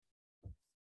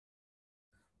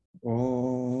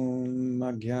Om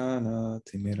Jnana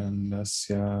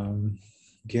Timirandasya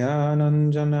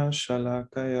Jnananjana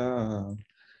Shalakaya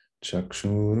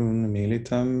Chakshurun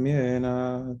Militam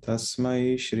Yena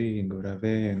Tasmai Shri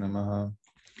Gurave Namaha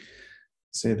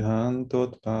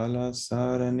Siddhantotpala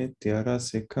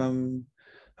Saranityarasikam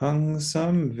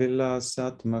Hangsam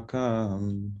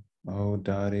Vilasatmakam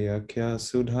Audaryakya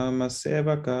Sudhama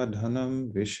Sevaka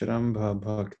Dhanam Vishrambha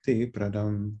Bhakti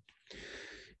Pradam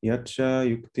Yacha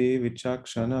Yukti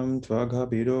Vichakshanam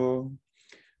Tvaghabhiro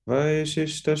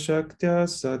Vaishishta Shaktya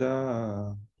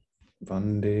Sada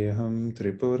Vandeham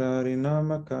Tripurari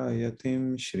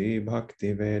Namakayatim Shri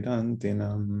Bhakti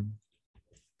Vedantinam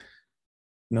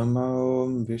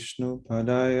Namo Vishnu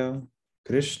Padaya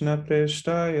Krishna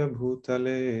Preshtaya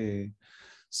Bhutale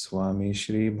Swami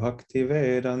Shri Bhakti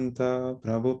Vedanta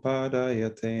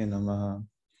Prabhupadaya Te Namaha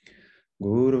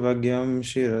Gurvagyam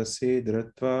Shirasi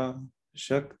Dritva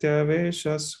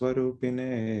Shaktavesha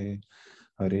Swarupine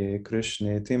Hare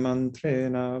Krishneti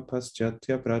Mantrena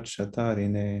Paschatya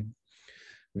Prachatarine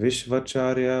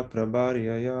Vishvacharya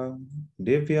Prabharyaya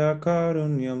Divya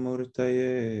Karunya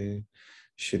Murtaye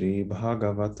Shri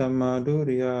Bhagavatam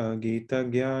Madhurya Gita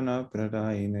Jnana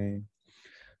Pradaine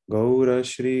Gaura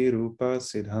Shri Rupa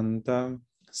Siddhanta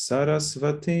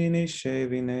Sarasvati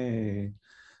Nishevine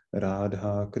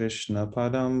Radha Krishna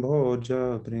Padam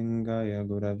Bhoja Bringaya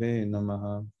Gurave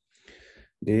Namaha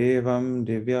Devam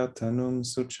Divyatanum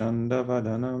Suchanda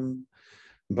Vadanam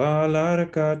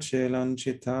Balarka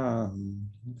Chelanchitam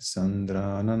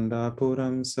Sandrananda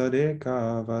Puram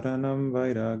Sadeka Varanam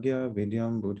Vairagya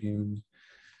Vidyam Buddhim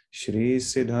Shri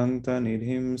Siddhanta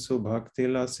Nidhim Subhakti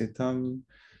Lasitam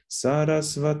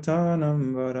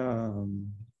Sarasvatanam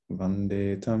Varam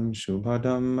Vande Tam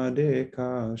Shubhadam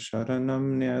Madeka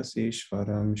Sharanam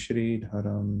Nyasishvaram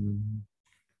Sridharam.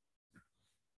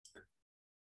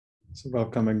 So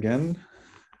welcome again.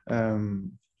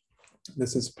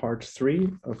 This is part 3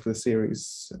 of the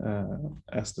series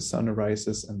As the Sun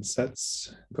Rises and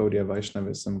Sets, Gaudiya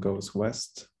Vaishnavism Goes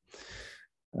West.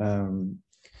 In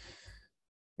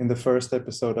the first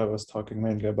episode, I was talking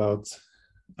mainly about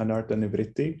Anartha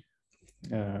Nivritti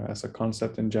as a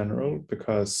concept in general,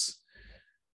 because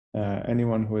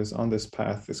anyone who is on this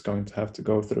path is going to have to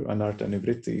go through Anartha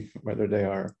Nivritti, whether they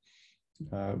are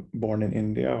born in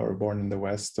India or born in the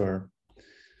West or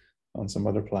on some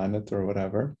other planet or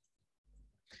whatever.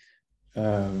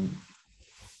 And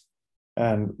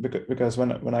because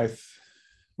when I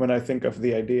think of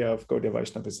the idea of Gaudiya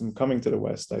Vaishnavism coming to the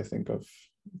West, I think of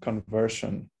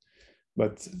conversion.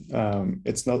 But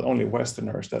it's not only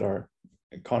Westerners that are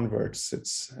converts.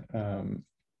 It's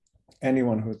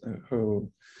anyone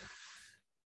who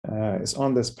is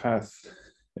on this path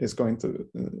is going to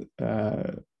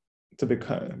have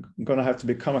to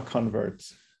become a convert.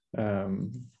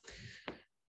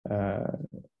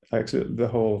 Actually, the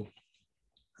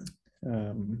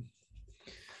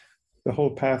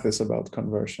whole path is about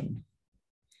conversion.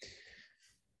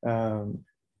 So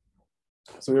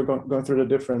we're going through the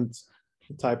different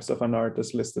types of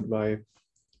anarthas listed by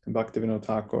Bhaktivinoda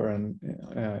Thakur, and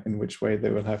in which way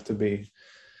they will have to be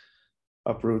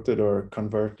uprooted or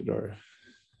converted or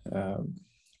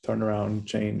turned around,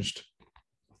 changed.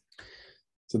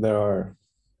 So there are,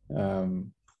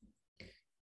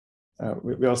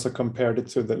 we also compared it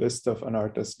to the list of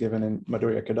anarthas given in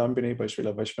Madhurya Kadambini by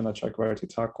Srila Vaishvanath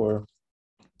Chakravarti Thakur,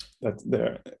 that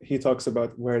there he talks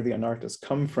about where the anarthas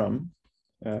come from,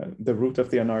 the root of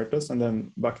the anarthas, and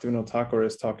then Bhaktivinoda Thakur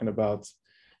is talking about,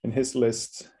 in his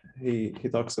list, he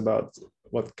talks about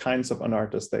what kinds of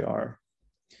anarthas they are.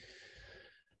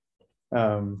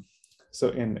 So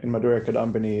in Madhurya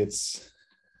Kadambini, it's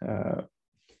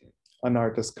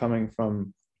anarthas coming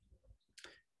from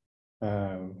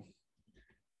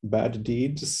bad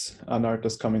deeds,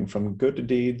 anarthas coming from good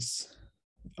deeds,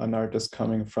 anarthas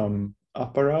coming from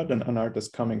aparad, and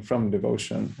anarthas coming from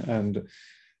devotion. And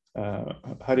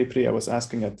Haripriya was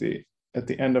asking at the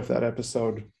end of that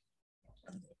episode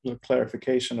a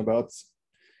clarification about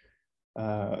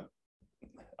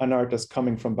anarthas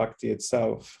coming from bhakti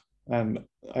itself. And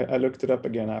I looked it up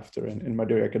again after in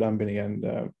Madhurya Kadambini,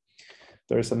 and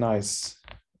there's a nice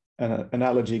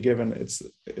analogy given.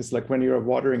 It's like when you're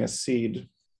watering a seed,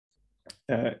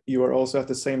 you are also at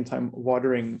the same time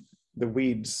watering the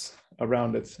weeds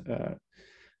around it,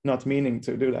 not meaning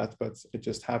to do that, but it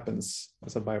just happens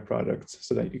as a byproduct.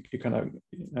 So that you kind of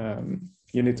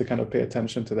you need to kind of pay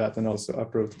attention to that, and also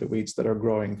uproot the weeds that are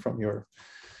growing from your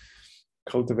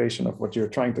cultivation of what you're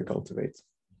trying to cultivate.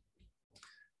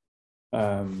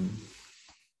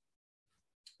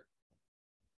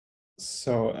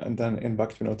 So, and then in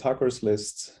Bhaktivinoda Thakur's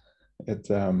list, it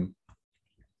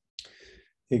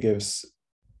he gives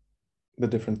the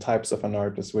different types of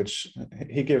anartas, which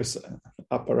he gives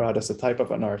aparad as a type of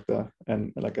anarta.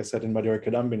 And like I said, in Madhurya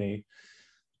Kadambini,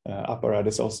 aparad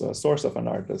is also a source of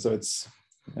anarta. So it's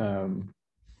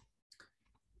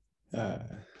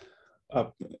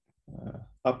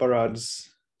aparads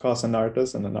cause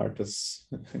anartas, and anartas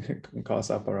cause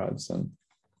aparads, and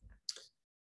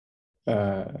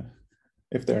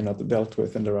if they're not dealt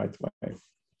with in the right way.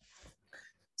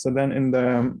 So then in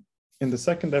the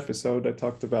second episode, I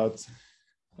talked about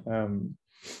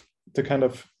to kind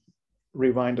of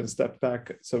rewind and step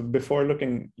back. So before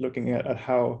looking at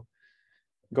how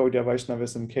Gaudiya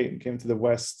Vaishnavism came to the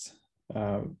West,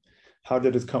 how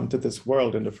did it come to this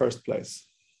world in the first place?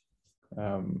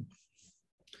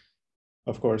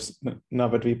 Of course,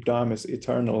 Navadvip Dham is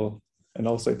eternal and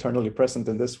also eternally present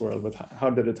in this world, but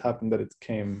how did it happen that it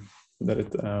came, that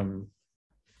it,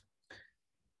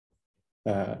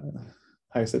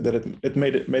 I said that it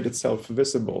made itself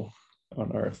visible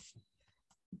on earth.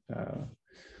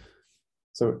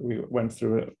 So we went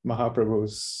through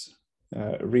Mahaprabhu's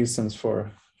reasons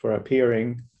for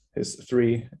appearing, his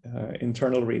three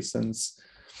internal reasons,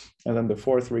 and then the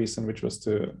fourth reason, which was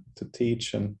to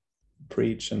teach and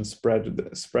preach and spread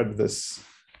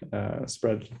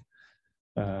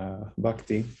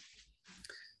bhakti,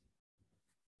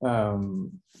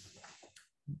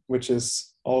 which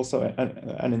is also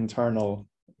an internal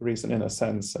reason in a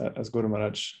sense, as Guru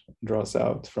Maharaj draws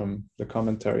out from the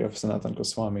commentary of Sanatana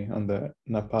Goswami on the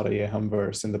Naparayeham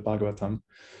verse in the Bhagavatam,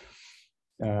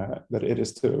 that it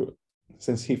is to,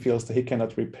 since he feels that he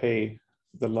cannot repay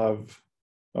the love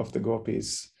of the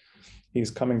gopis,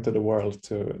 he's coming to the world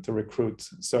to recruit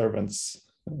servants,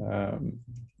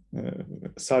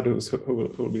 sadhus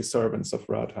who will be servants of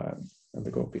Radha and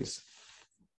the gopis.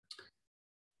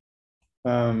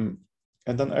 And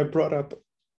then I brought up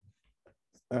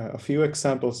a few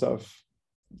examples of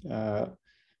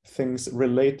things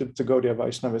related to Gaudiya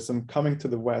Vaishnavism coming to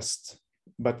the West,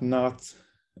 but not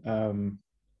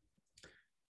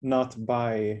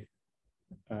by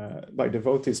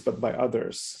devotees, but by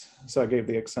others. So I gave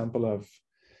the example of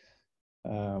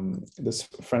this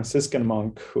Franciscan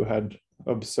monk who had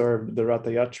observed the Ratha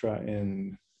Yatra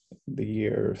in the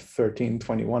year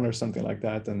 1321 or something like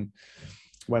that, and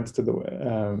went to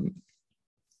the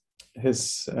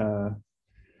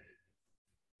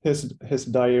his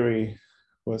diary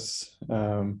was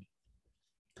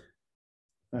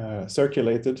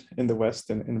circulated in the West,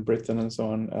 in Britain and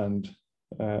so on, and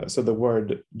so the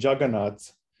word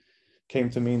Jagannath came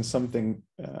to mean something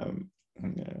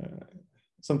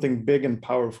something big and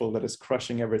powerful that is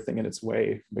crushing everything in its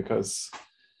way, because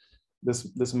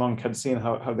this monk had seen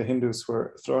how the Hindus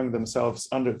were throwing themselves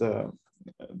under the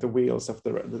wheels of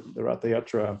the Ratha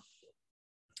Yatra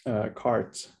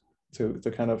cart to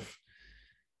kind of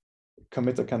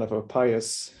commit a kind of a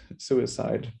pious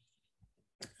suicide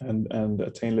and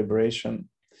attain liberation.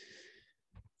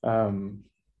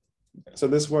 So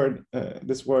this word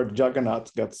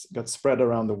Jagannath got spread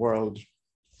around the world,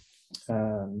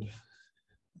 and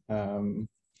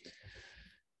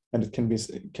it can be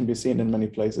seen in many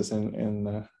places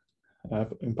in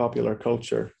popular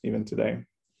culture even today.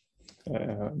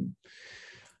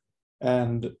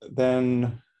 And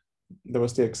then there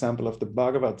was the example of the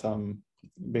Bhagavatam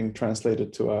being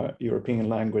translated to a European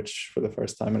language for the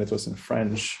first time, and it was in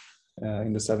French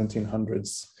in the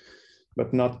 1700s,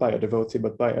 but not by a devotee,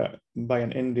 but by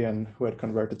an Indian who had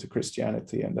converted to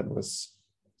Christianity and then was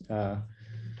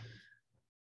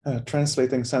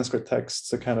translating Sanskrit texts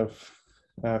to kind of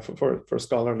for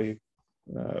scholarly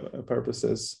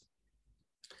purposes.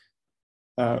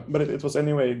 But it was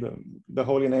anyway the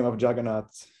holy name of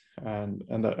Jagannath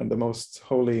and the most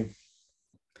holy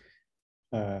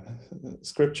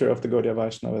scripture of the Gaudiya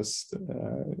Vaishnavas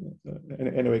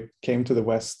anyway came to the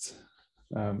West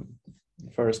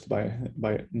first by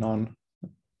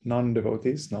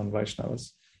non-devotees,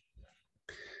 non-Vaishnavas.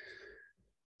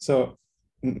 So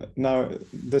now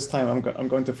this time I'm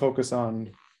going to focus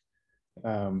on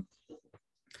the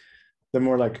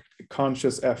more like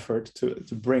conscious effort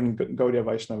to bring Gaudiya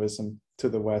Vaishnavism to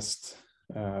the West.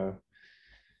 How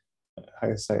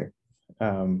you say,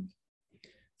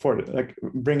 for like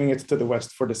bringing it to the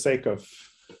West for the sake of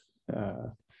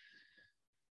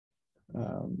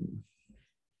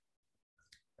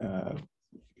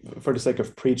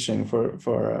preaching,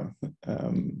 for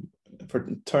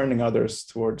turning others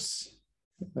towards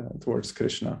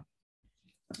Krishna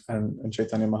and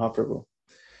Chaitanya Mahaprabhu.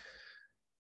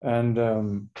 And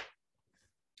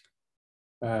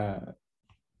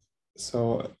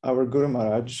so our Guru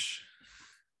Maharaj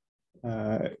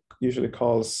usually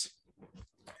calls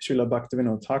Srila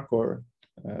Bhaktivinoda Thakur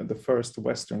the first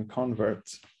Western convert,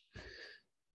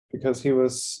 because he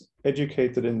was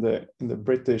educated in the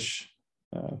British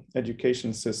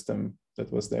education system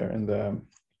that was there in the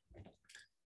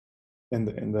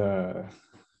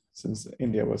since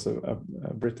India was a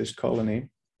British colony.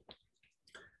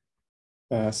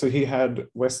 So he had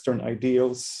Western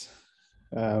ideals.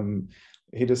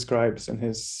 He describes in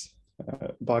his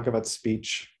Bhagavad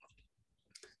speech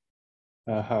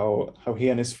how he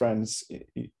and his friends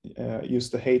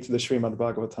used to hate the Srimad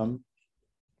Bhagavatam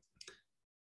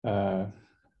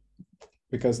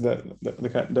because the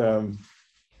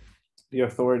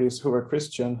authorities who were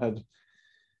Christian had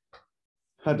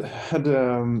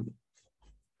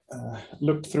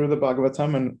looked through the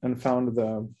Bhagavatam and found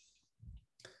the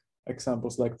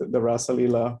examples like the Rasa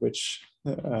Lila, which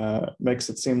makes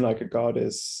it seem like a god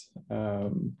is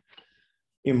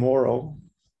immoral.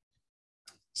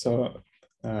 So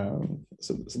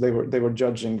they were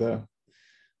judging the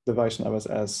Vaishnavas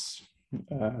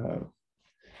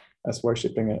as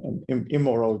worshipping an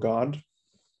immoral god,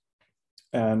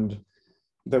 and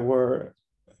there were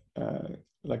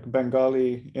like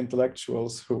Bengali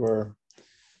intellectuals who were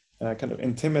kind of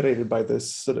intimidated by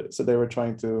this, so they were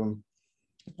trying to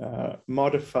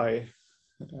modify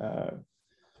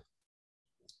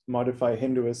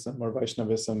Hinduism or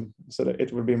Vaishnavism so that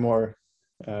it would be more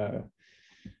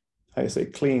how you say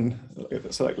clean,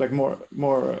 so like more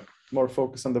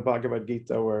focus on the Bhagavad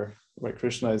Gita, where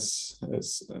Krishna is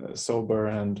sober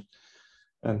and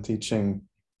teaching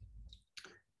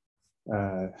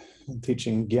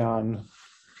gyan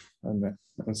and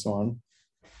so on.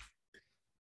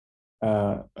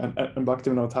 And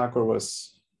Bhaktivinoda Thakur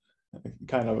was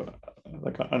kind of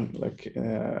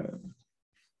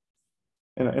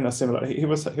in a similar. He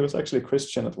was actually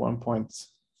Christian at one point.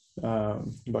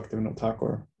 Bhaktivinoda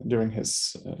Thakur during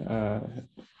his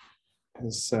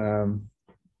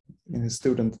in his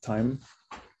student time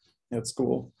at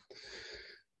school.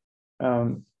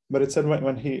 But it said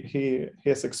when he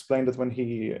has explained that when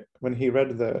he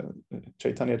read the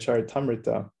Chaitanya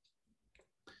Charitamrita,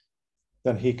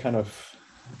 then he kind of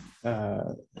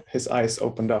his eyes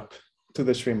opened up to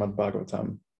the Srimad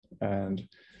Bhagavatam, and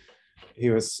he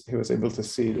was able to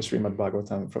see the Srimad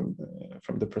Bhagavatam from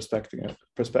the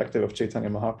perspective of Chaitanya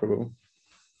Mahaprabhu,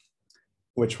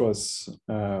 which was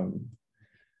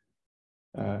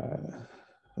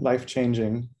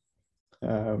life-changing.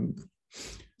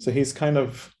 So he is kind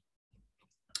of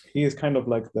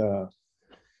like the.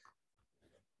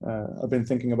 I've been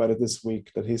thinking about it this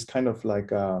week, that he's kind of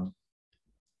like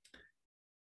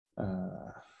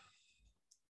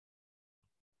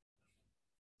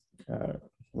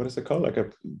what is it called?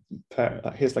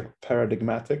 He's like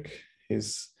paradigmatic.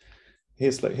 He's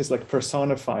like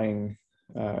personifying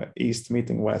East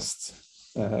meeting West.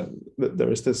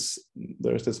 There is this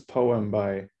poem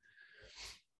by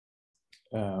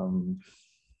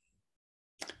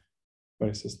what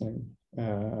is his name?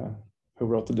 Who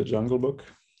wrote the Jungle Book?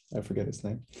 I forget his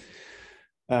name.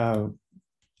 That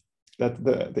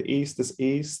the East is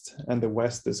East and the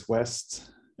West is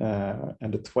West,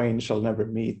 and the twain shall never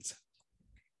meet.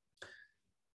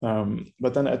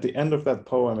 But then at the end of that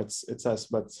poem, it says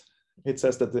that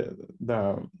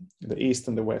the East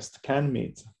and the West can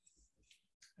meet.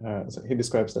 So he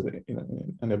describes that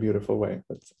in a beautiful way.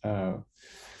 But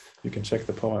you can check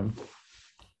the poem.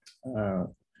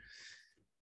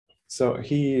 So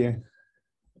he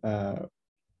had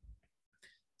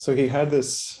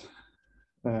this.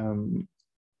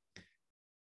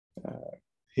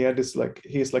 He's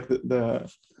like the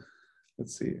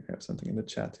let's see, I have something in the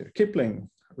chat here. Kipling,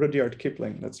 Rudyard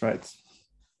Kipling, that's right.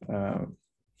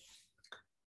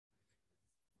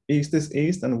 East is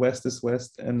East and West is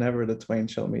West, and never the twain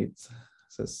shall meet,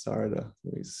 says Sarada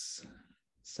Luis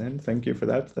Sen. Thank you for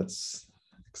that. That's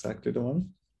exactly the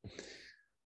one.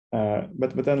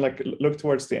 But then like look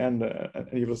towards the end, and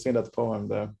you will see in that poem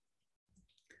the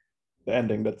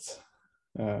ending that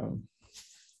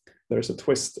there's a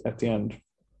twist at the end.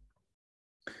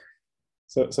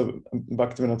 So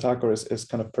Bhaktivinoda Thakur is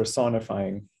kind of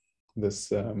personifying this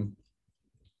the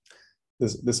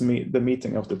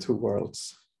meeting of the two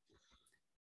worlds,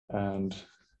 and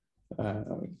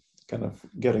kind of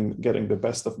getting the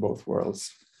best of both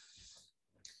worlds.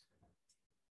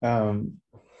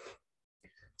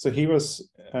 So he was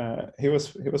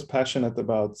passionate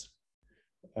about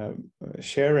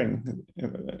sharing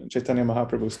Chaitanya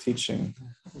Mahaprabhu's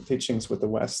teachings with the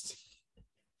West,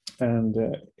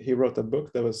 and he wrote a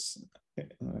book that was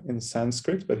in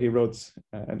Sanskrit, but he wrote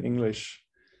an English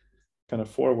kind of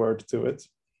foreword to it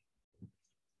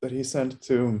that he sent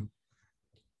to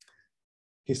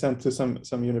he sent to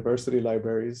some university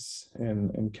libraries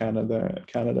in Canada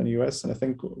and US, and I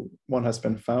think one has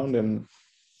been found in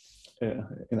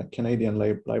a Canadian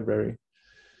library.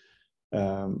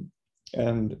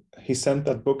 And he sent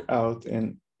that book out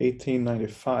in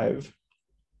 1895,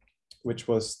 which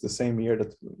was the same year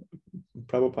that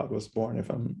Prabhupada was born, if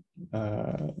I'm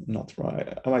not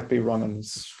right. I might be wrong on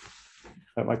this.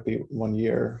 I might be 1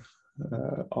 year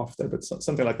off there, but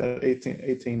something like that,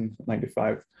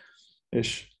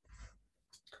 1895-ish,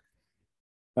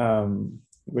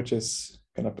 which is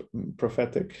kind of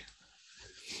prophetic.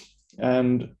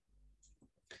 And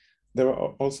there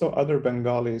were also other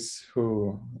Bengalis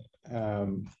who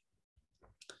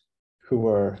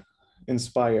were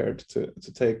inspired to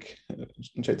take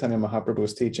Chaitanya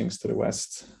Mahaprabhu's teachings to the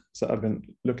West. So I've been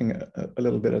looking a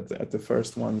little bit at the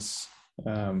first ones.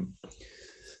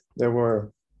 There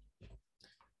were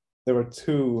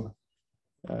two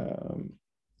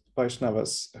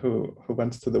Vaishnavas who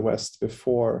went to the West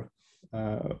before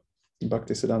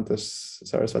Bhaktisiddhanta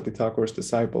Saraswati Thakur's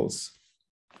disciples,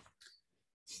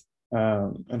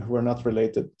 and who were not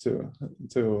related to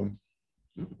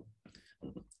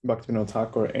Bhaktivinoda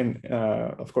Thakur. And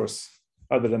of course,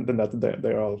 other than that,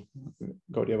 they're all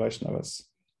Gaudiya Vaishnavas.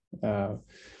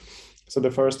 So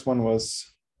the first one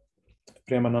was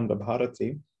Premananda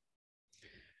Bharati,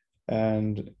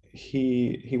 and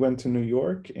he went to New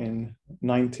York in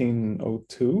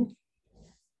 1902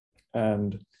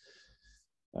 and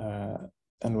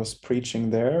was preaching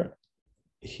there.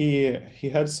 He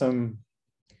had some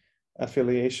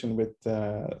affiliation with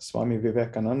Swami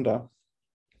Vivekananda,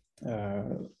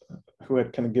 who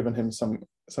had kind of given him some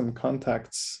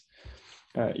contacts.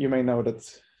 You may know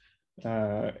that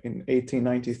in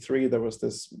 1893 there was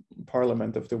this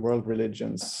Parliament of the World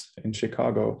Religions in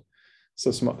Chicago.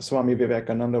 So Swami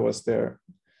Vivekananda was there,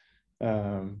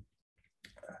 and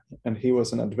he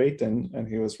was an Advaitin, and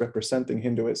he was representing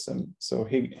Hinduism. So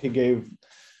he gave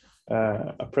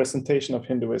a presentation of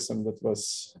Hinduism that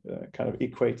was kind of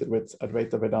equated with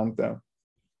Advaita Vedanta,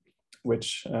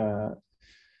 which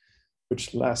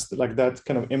lasted, like that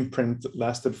kind of imprint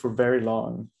lasted for very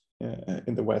long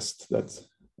in the West. That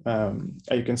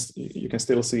you can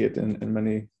still see it in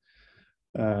many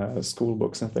school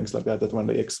books and things like that. That when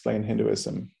they explain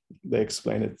Hinduism, they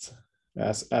explain it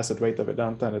as Advaita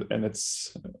Vedanta, and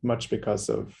it's much because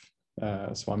of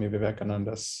Swami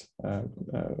Vivekananda's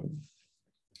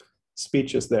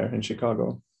speeches there in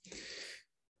Chicago.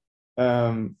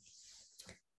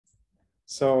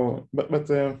 So, but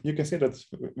you can see that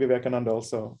Vivekananda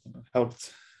also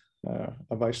helped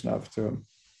a Vaishnav to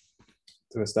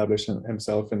establish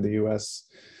himself in the US.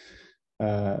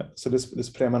 So this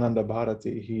Premananda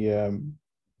Bharati, he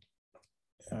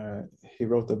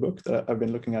wrote a book that I've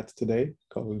been looking at today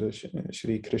called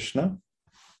Shri Krishna,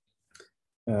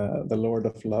 the Lord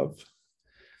of Love,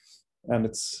 and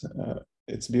it's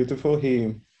beautiful.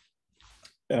 He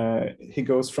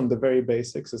goes from the very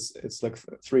basics. It's like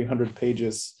 300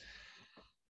 pages.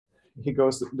 He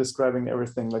goes describing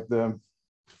everything, like the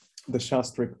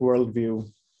Shastric worldview,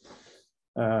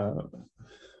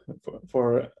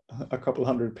 for a couple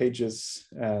hundred pages,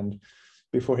 and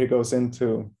before he goes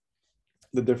into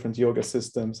the different yoga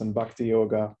systems and bhakti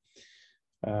yoga,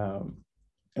 and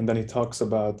then he talks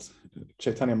about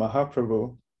Chaitanya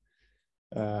Mahaprabhu.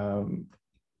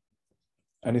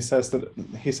 And he says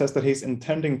that he's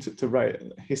intending to write.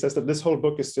 He says that this whole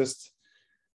book is just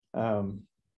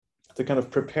to kind of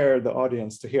prepare the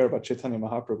audience to hear about Chaitanya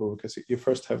Mahaprabhu, because you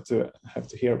first have to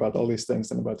hear about all these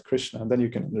things and about Krishna, and then you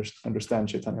can understand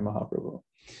Chaitanya Mahaprabhu.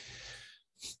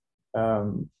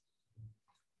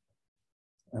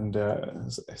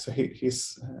 So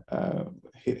he's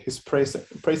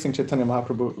praising Chaitanya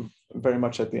Mahaprabhu very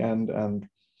much at the end,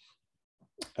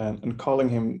 and calling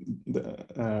him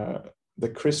the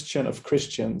Christian of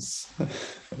Christians.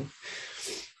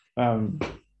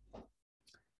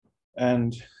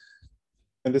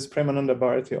 And this Premananda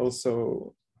Bharati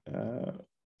also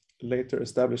later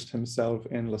established himself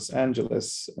in Los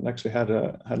Angeles, and actually had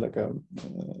like a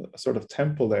sort of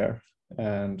temple there,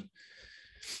 and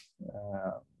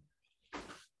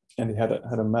he had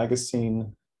a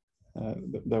magazine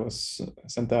that was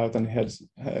sent out, and he had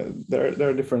there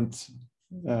are different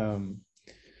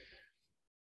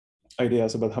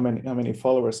ideas about how many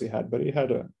followers he had, but he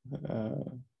had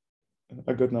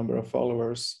a good number of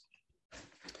followers.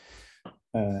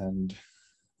 And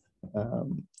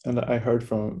I heard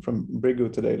from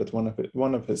Brigu today that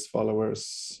one of his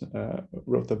followers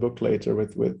wrote a book later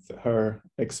with her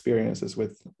experiences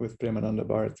with Premananda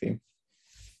Bharati.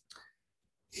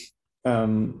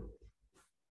 And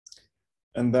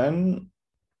then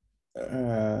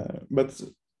but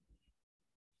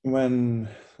when,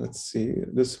 let's see,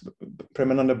 this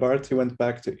Premananda Bharati went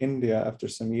back to India after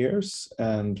some years,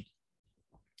 and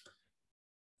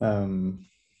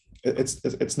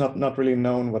it's not really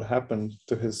known what happened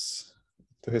to his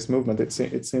movement. It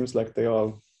seems like they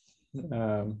all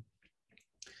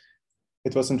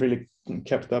it wasn't really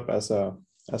kept up as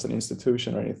an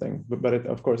institution or anything, but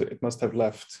of course it must have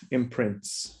left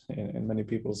imprints in many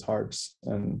people's hearts.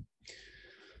 And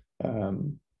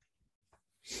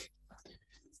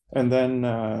then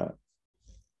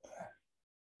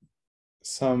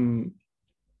some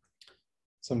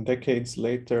decades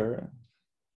later,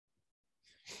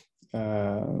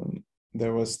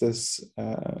 there was this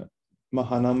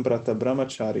Mahanambrata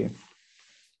Brahmachari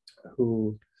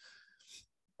who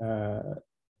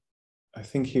I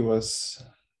think he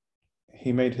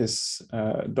made his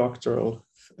doctoral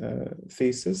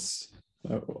thesis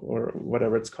or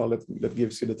whatever it's called, that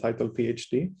gives you the title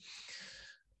PhD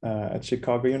at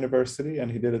Chicago University, and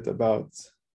he did it about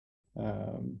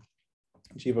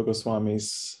Jiva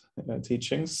Goswami's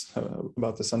teachings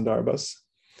about the Sandarbhas.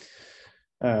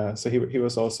 So he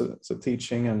was also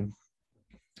teaching,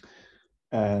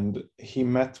 and he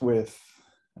met with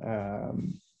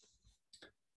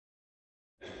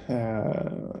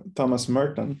Thomas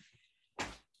Merton,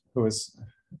 who is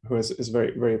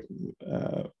very, very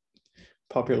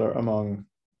popular among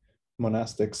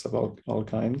monastics of all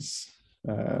kinds.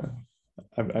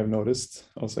 I've noticed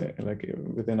also, like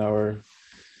within our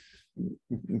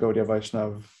Gaudiya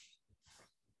Vaishnav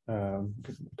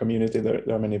community, there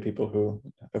are many people who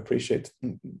appreciate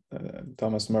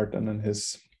Thomas Merton and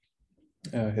his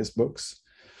books.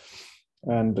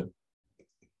 And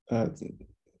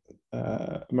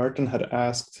Merton had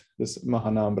asked this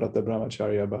Mahanambrata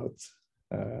Brahmacharya about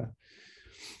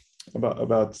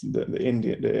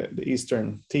the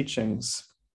Eastern teachings,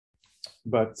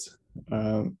 but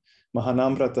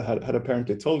Mahanambrata had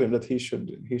apparently told him that he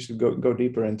should go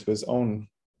deeper into his own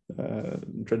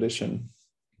tradition,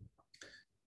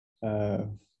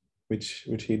 which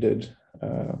he did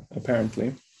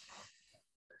apparently.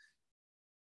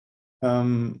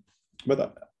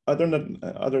 But other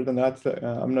than that,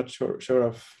 I'm not sure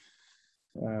of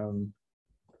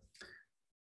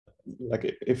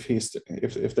like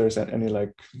if there's any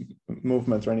like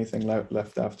movement or anything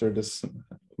left after this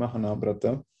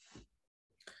Mahanambrata.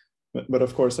 But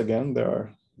of course, again, there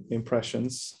are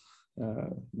impressions,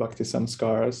 bhakti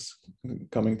samskaras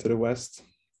coming to the West,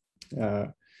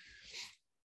 and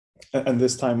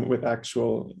this time with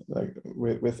actual, like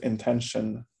with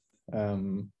intention,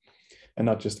 and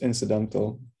not just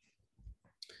incidental.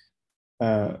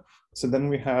 So then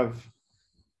we have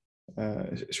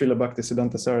Srila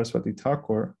Bhaktisiddhanta Saraswati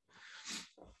Thakur,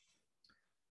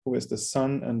 who is the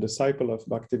son and disciple of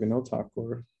Bhaktivinoda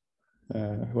Thakur,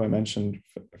 who I mentioned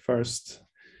first,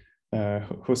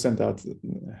 who sent out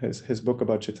his book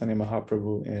about Chaitanya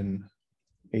Mahaprabhu in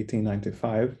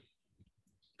 1895.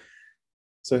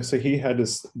 So he had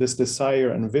this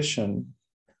desire and vision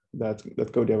that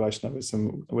Gaudiya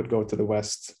Vaishnavism would go to the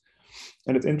West.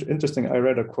 And it's interesting, I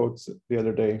read a quote the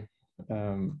other day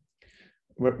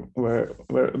where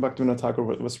Bhaktivinoda Thakur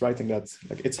was writing that,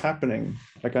 like, it's happening.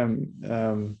 Like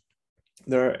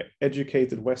there are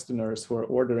educated Westerners who are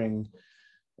ordering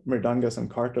mridangas and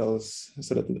kartals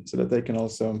so that they can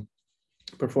also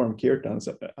perform kirtans.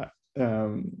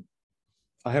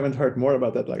 I haven't heard more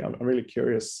about that. Like, I'm really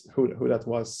curious who that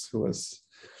was who was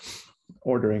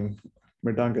ordering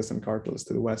mridangas and kartals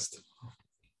to the West.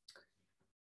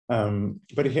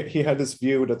 But he had this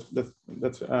view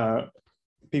that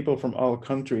people from all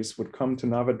countries would come to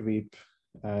Navadvip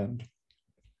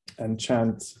and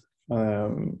chant,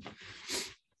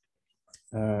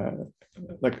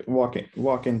 like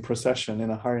walk in procession in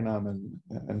a Harinam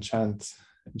and chant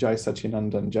Jai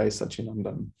Sachinandan, Jai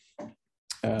Sachinandan.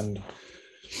 And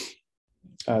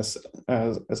as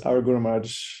our Guru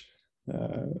Maharaj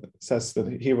says that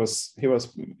he was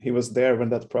there when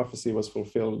that prophecy was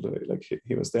fulfilled. Like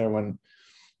he was there when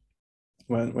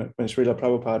Srila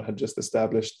Prabhupada had just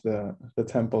established the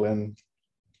temple in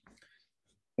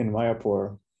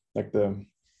Mayapur, like the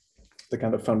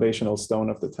kind of foundational stone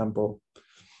of the temple,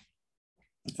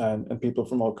 and people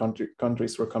from all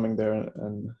countries were coming there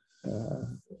and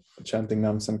chanting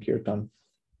Nam Sankirtan.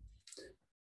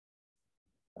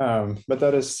 But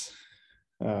that is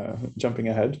jumping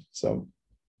ahead. So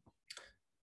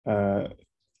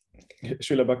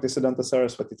Srila Bhaktisiddhanta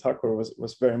Saraswati Thakur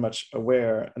was very much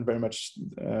aware and very much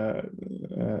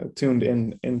tuned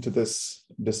into this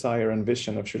desire and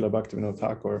vision of Srila Bhaktivinoda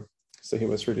Thakur. So he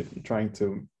was really trying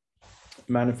to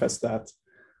manifest that.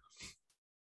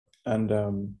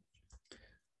 And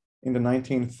in the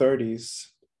 1930s,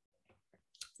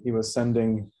 he was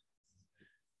sending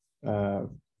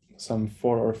some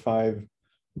 4 or 5,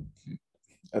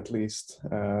 at least,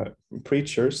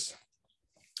 preachers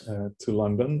to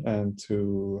London and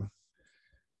to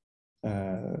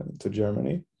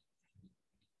Germany,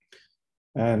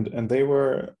 and they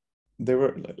were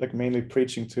like mainly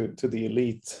preaching to the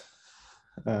elite,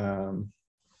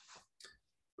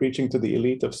 preaching to the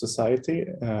elite of society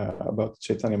about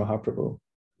Chaitanya Mahaprabhu,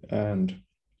 and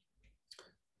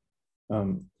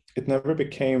it never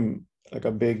became like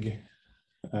a big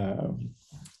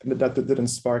that didn't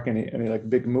spark any like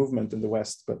big movement in the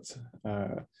West, but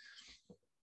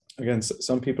again,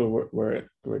 some people were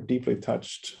deeply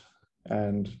touched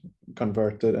and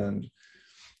converted and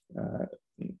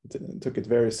took it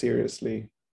very seriously.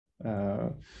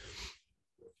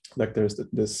 Like there's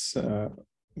this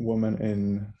woman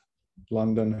in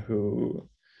London who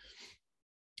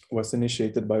was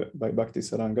initiated by Bhakti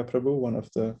Saranga Prabhu, one of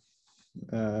the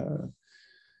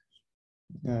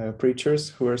preachers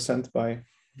who were sent by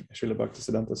Srila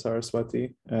Bhaktisiddhanta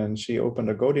Saraswati, and she opened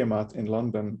a Gaudiya Math in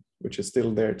London, which is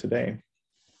still there today.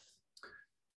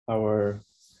 Our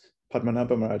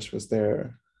Padmanabha Maharaj was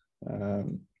there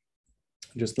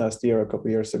just last year, a couple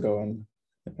of years ago, and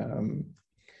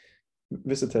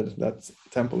visited that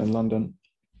temple in London.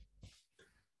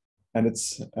 And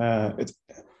it's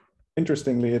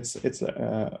interestingly, it's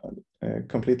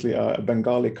completely a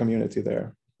Bengali community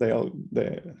there. They all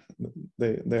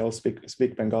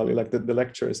speak Bengali. Like the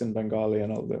lecture is in Bengali,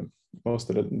 and most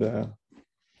of the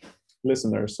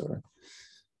listeners are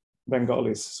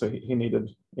Bengalis. So he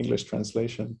needed English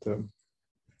translation to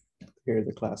hear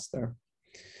the class there.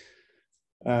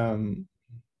 And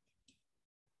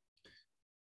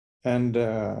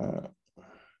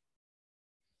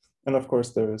of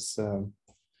course there is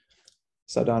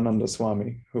Sadananda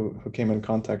Swami, who came in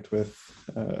contact with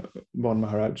Bon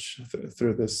Maharaj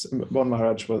through this. Bon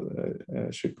Maharaj was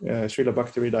Srila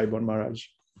Bhaktivedanta Bon Maharaj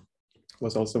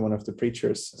was also one of the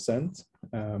preachers sent,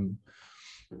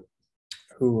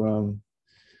 who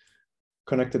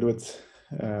connected with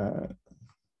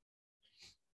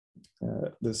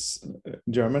this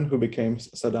German who became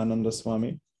Sadananda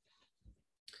Swami,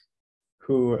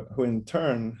 who in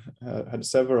turn had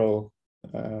several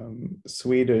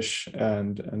Swedish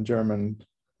and German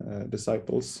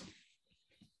disciples.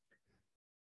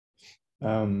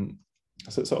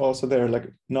 So also they're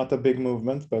like not a big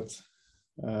movement, but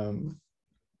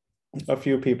a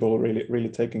few people really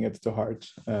taking it to heart,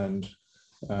 and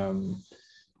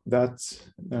that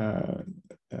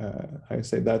how you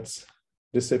say, that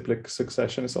disciplic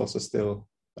succession is also still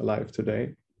alive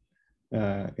today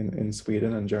in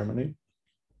Sweden and Germany.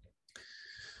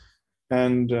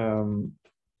 And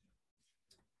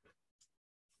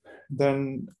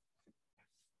then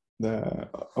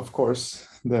of course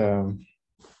the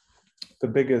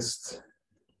biggest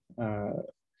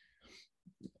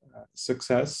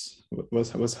success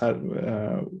was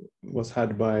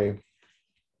had by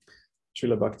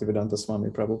Srila Bhaktivedanta Swami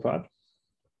Prabhupada,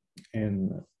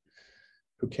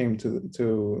 who came to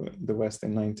the West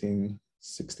in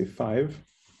 1965.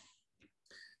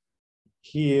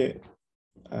 He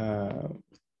no,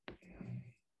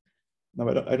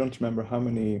 I don't remember how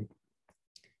many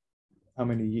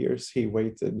years he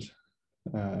waited.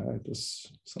 It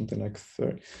was something like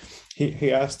 30.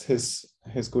 He asked his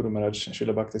Guru Maharaj,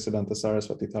 Srila Bhaktisiddhanta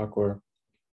Saraswati Thakur,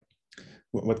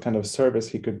 what kind of service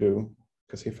he could do,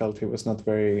 because he felt he was not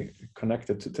very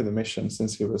connected to the mission,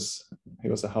 since he was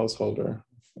a householder.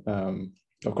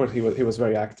 Of course, he was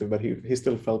very active, but he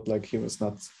still felt like he was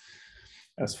not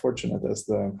as fortunate as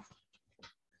the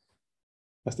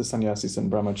sannyasis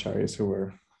and brahmacharis who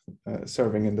were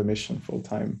serving in the mission full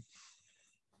time.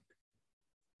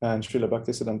 And Srila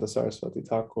Bhaktisiddhanta Saraswati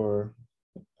Thakur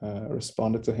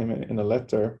responded to him in a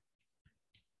letter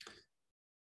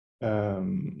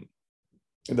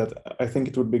that I think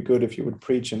it would be good if you would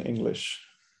preach in English.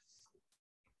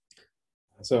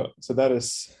 So that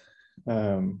is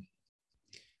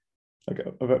like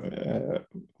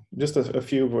just a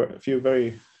few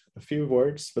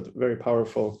words, but very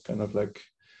powerful, kind of like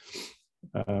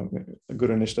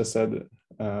Guru Nishta said,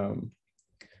 or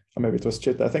maybe it was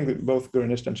Chitta. I think that both Guru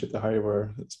Nishta and Chitta Hari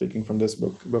were speaking from this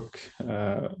book,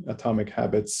 Atomic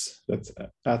Habits, that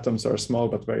atoms are small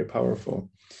but very powerful.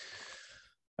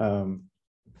 So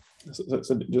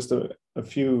just a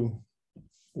few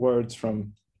words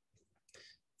from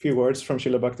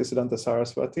Srila Bhaktisiddhanta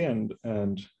Saraswati, and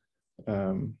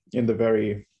in the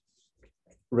very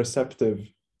receptive,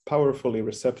 powerfully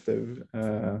receptive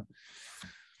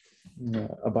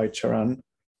Abhay Charan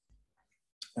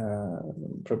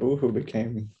Prabhu, who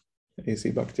became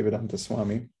A.C. Bhaktivedanta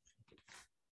Swami.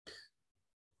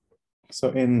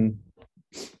 So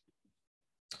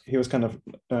he was kind of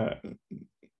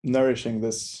nourishing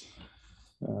this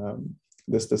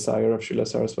this desire of Srila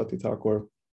Saraswati Thakur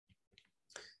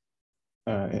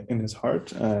in his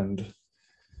heart, and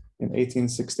in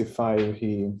 1865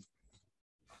 he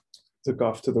took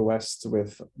off to the West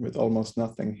with almost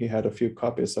nothing. He had a few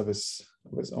copies of his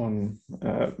own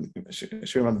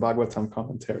Srimad Bhagavatam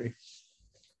commentary,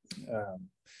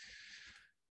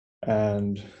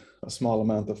 and a small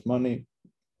amount of money.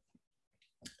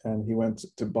 And he went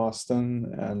to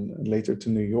Boston and later to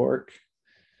New York,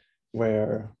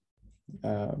 where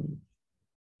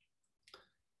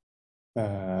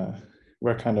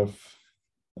kind of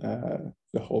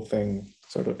the whole thing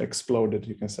sort of exploded,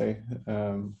 you can say.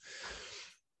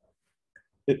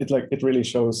 It really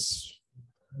shows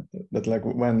that, like,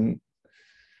 when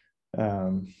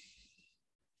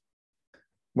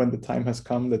the time has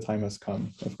come, the time has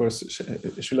come. Of course,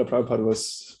 Srila Prabhupada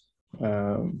was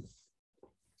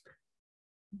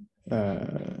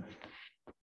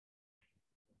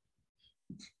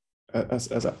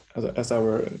as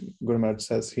our Guru Maharaj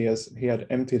says, he had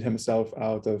emptied himself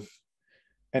out of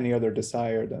any other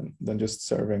desire than just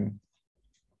serving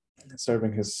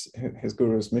his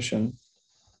guru's mission.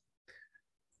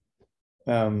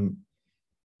 So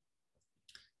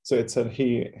it said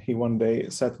he one day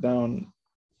sat down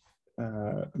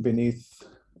beneath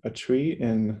a tree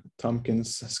in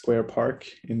Tompkins Square Park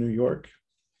in New York,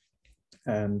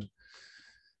 and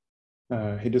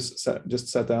he just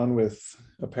sat down with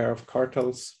a pair of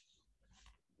kartals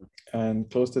and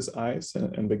closed his eyes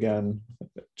and began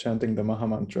chanting the Maha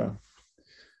Mantra.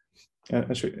 And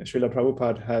Srila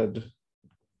Prabhupada had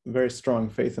very strong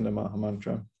faith in the Maha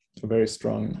Mantra, a very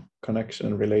strong connection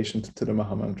and relation to the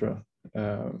Maha Mantra,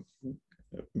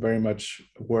 very much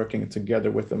working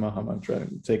together with the Maha Mantra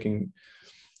and taking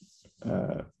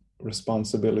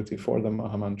responsibility for the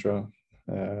Maha Mantra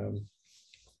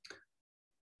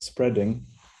spreading.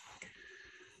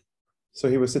 So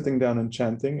he was sitting down and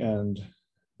chanting, and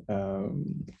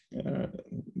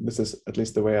this is at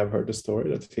least the way I've heard the story,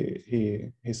 that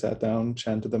he sat down,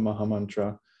 chanted the Maha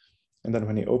Mantra, and then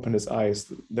when he opened his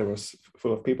eyes, there was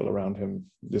full of people around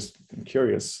him, just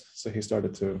curious. So he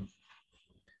started to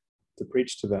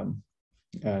preach to them,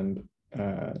 and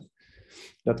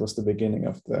that was the beginning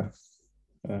of the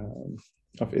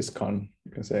of ISKCON,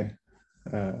 you can say,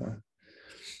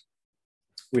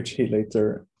 which he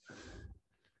later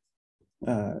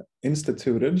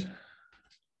instituted.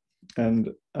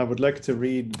 And I would like to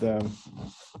read the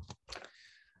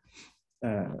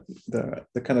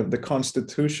kind of the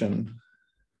constitution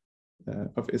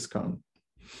of ISKCON.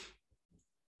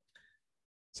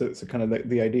 So kind of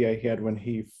the idea he had when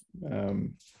he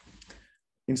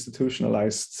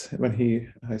institutionalized, when he,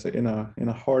 I say, in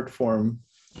a hard form,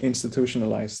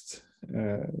 institutionalized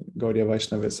Gaudiya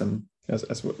Vaishnavism.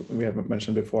 As we have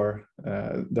mentioned before,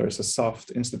 there is a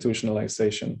soft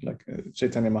institutionalization, like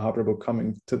Chaitanya Mahaprabhu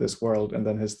coming to this world, and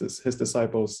then his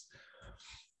disciples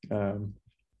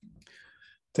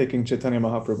taking Chaitanya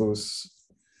Mahaprabhu's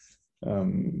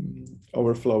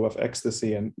overflow of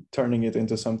ecstasy and turning it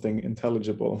into something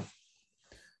intelligible.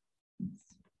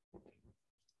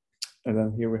 And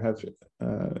then here we have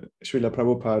Srila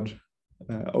Prabhupada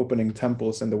opening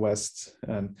temples in the West.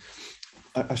 And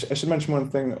I should mention one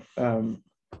thing,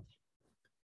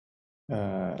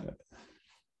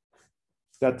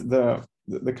 that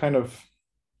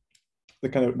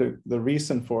the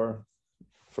reason for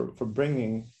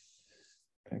bringing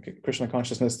Krishna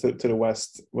consciousness to the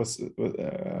West was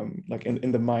like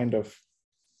in the mind of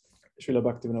Srila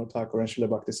Bhaktivinoda Thakur and Srila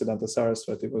Bhaktisiddhanta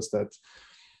Saraswati, was that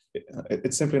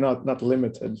it's simply not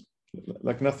limited.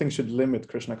 Like, nothing should limit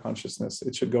Krishna consciousness.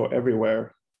 It should go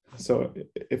everywhere. So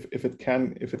if it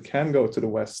can go to the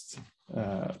West,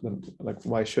 then, like,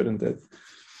 why shouldn't it?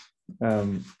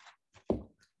 Srila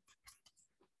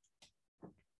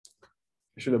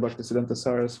Bhaktisiddhanta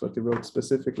Saraswati wrote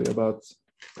specifically about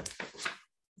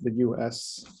the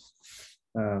US.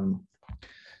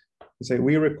 He said,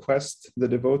 "We request the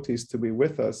devotees to be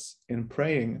with us in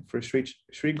praying for Sri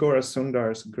Gaura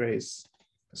Sundar's grace,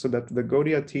 so that the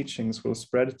Gaudiya teachings will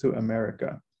spread to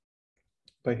America.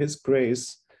 By his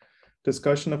grace,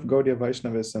 discussion of Gaudiya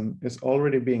Vaishnavism is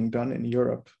already being done in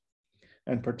Europe,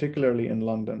 and particularly in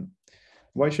London.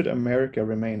 Why should America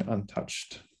remain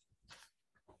untouched?"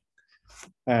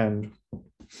 And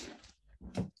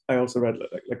I also read,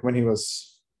 like when he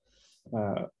was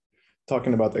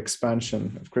talking about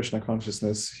expansion of Krishna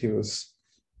consciousness, he was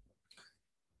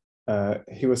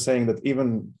saying that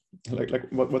even like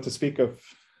what to speak of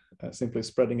simply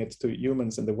spreading it to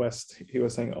humans in the West. He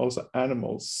was saying also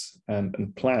animals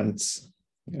and plants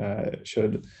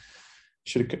should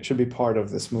be part of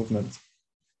this movement.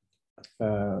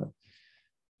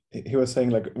 He was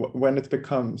saying, like, when it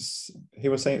becomes, he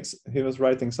was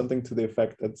writing something to the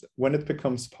effect that when it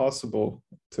becomes possible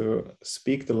to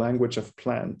speak the language of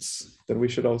plants, then we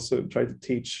should also try to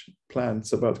teach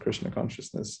plants about Krishna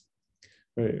consciousness.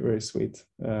 Very, very sweet.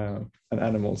 And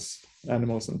animals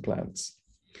and plants.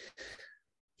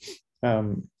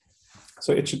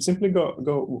 So it should simply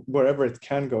go wherever it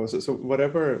can go. So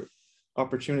whatever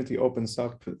opportunity opens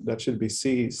up, that should be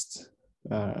seized.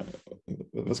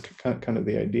 Was kind of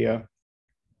the idea.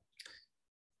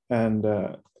 And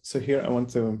so here I want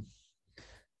to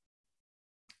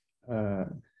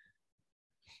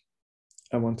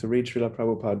read Srila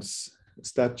Prabhupada's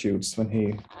statutes when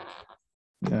he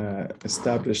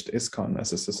established ISKCON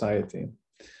as a society.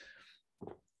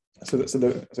 So it's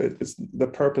the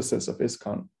purposes of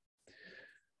ISKCON.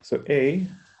 So A,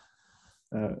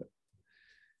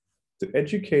 to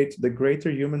educate the greater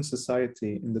human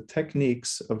society in the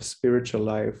techniques of spiritual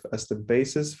life as the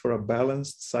basis for a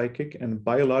balanced psychic and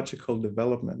biological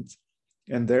development,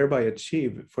 and thereby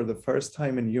achieve for the first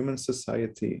time in human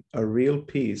society a real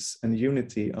peace and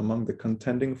unity among the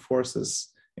contending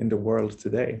forces in the world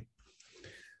today.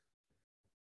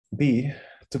 B,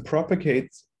 to propagate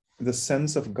the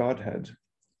sense of Godhead,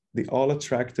 the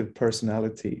all-attractive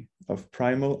personality of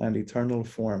primal and eternal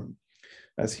form,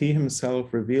 as he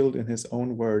himself revealed in his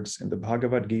own words in the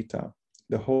Bhagavad Gita,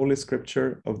 the holy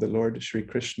scripture of the Lord Sri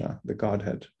Krishna, the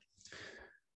Godhead.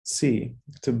 C,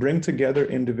 to bring together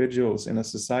individuals in a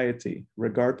society,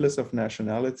 regardless of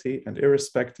nationality and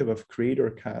irrespective of creed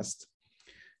or caste,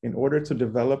 in order to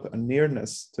develop a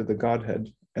nearness to the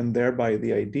Godhead, and thereby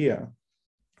the idea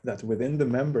that within the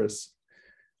members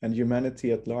and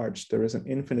humanity at large, there is an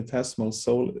infinitesimal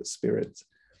soul spirit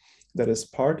that is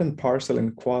part and parcel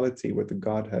in quality with the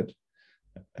Godhead,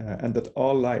 and that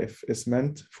all life is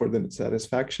meant for the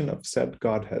satisfaction of said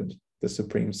Godhead, the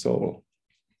Supreme Soul.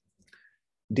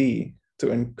 D, to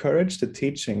encourage the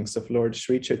teachings of Lord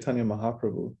Sri Chaitanya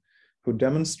Mahaprabhu, who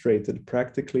demonstrated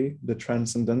practically the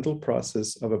transcendental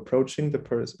process of approaching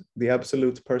the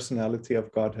absolute personality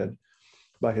of Godhead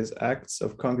by his acts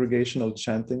of congregational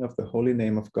chanting of the holy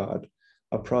name of God,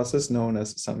 a process known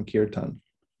as Sankirtan.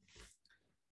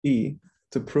 E,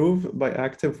 to prove by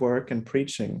active work and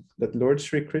preaching that Lord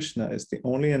Sri Krishna is the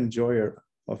only enjoyer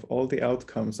of all the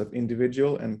outcomes of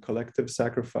individual and collective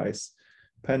sacrifice,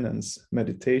 penance,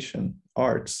 meditation,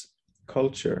 arts,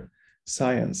 culture,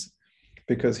 science,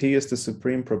 because he is the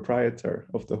supreme proprietor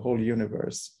of the whole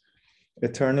universe.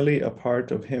 Eternally a part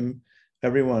of him,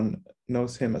 everyone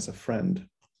knows him as a friend.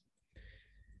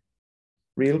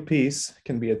 Real peace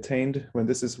can be attained when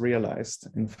this is realized.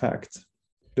 In fact,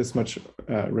 this much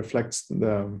reflects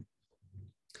the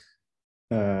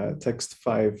text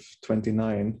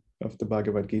 529 of the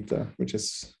Bhagavad Gita, which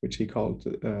Srila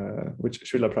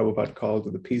Prabhupada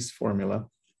called the peace formula.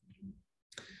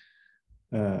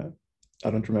 I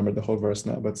don't remember the whole verse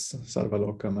now, but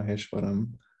Sarvaloka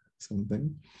Maheshwaram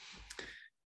something.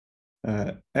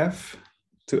 F,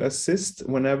 to assist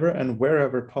whenever and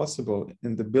wherever possible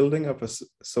in the building of a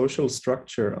social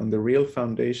structure on the real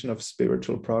foundation of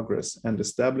spiritual progress and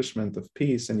establishment of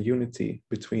peace and unity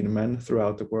between men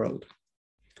throughout the world.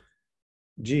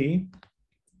 G,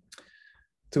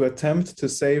 to attempt to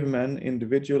save men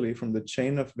individually from the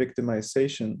chain of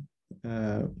victimization,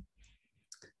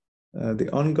 the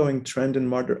ongoing trend in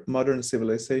modern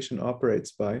civilization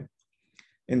operates by,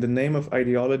 in the name of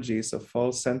ideologies of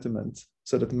false sentiment,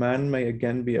 so that man may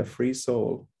again be a free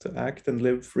soul to act and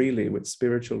live freely with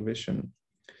spiritual vision.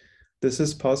 This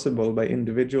is possible by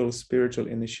individual spiritual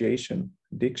initiation,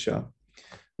 Diksha,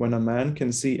 when a man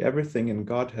can see everything in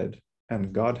Godhead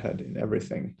and Godhead in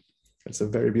everything. It's a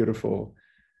very beautiful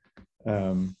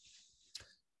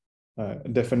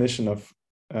definition of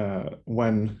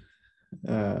what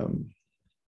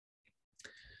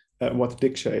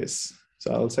Diksha is.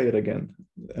 So I'll say it again.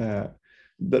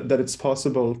 That it's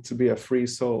possible to be a free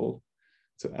soul,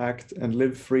 to act and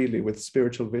live freely with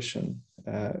spiritual vision.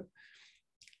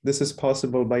 This is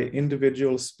possible by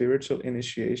individual spiritual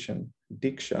initiation,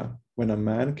 Diksha, when a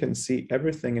man can see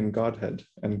everything in Godhead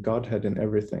and Godhead in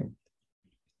everything.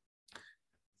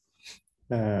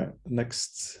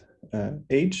 Next,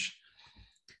 H.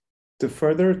 To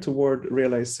further toward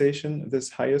realization,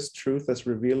 this highest truth as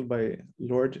revealed by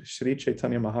Lord Sri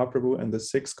Chaitanya Mahaprabhu and the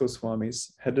 6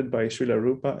 Goswamis, headed by Srila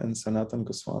Rupa and Sanatan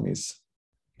Goswamis.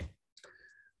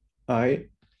 I,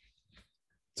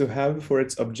 to have for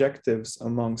its objectives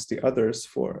amongst the others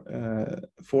four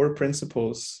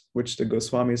principles which the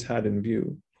Goswamis had in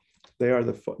view. They are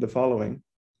the following.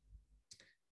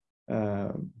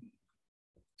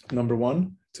 Number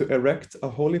one, to erect a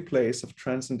holy place of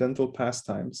transcendental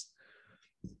pastimes,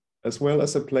 as well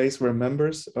as a place where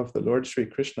members of the Lord Sri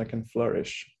Krishna can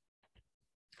flourish.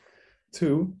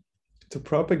 Two, to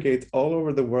propagate all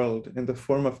over the world in the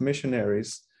form of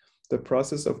missionaries the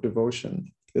process of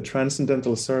devotion, the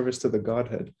transcendental service to the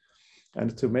Godhead,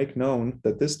 and to make known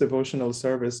that this devotional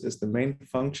service is the main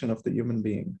function of the human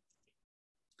being.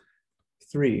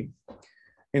 Three,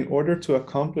 in order to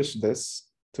accomplish this,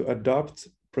 to adopt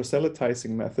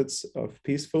proselytizing methods of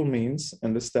peaceful means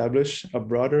and establish a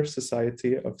broader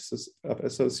society of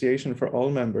association for all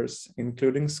members,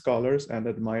 including scholars and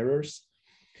admirers,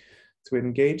 to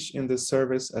engage in this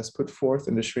service as put forth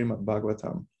in the Srimad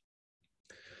Bhagavatam.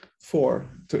 Four,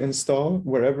 to install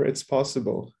wherever it's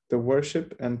possible the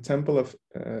worship and temple of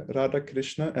Radha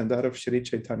Krishna and that of Shri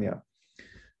Chaitanya,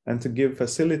 and to give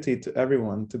facility to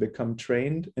everyone to become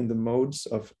trained in the modes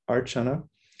of archana,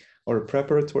 or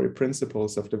preparatory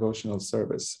principles of devotional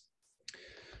service.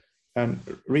 And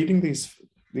reading these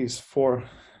four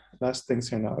last things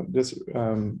here now, this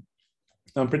I'm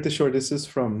pretty sure this is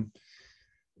from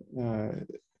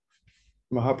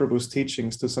Mahaprabhu's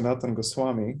teachings to Sanatana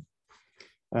Goswami,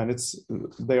 and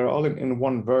they are all in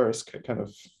one verse, kind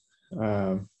of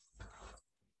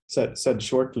said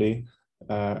shortly.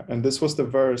 And this was the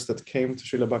verse that came to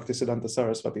Srila Bhaktisiddhanta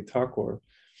Saraswati Thakur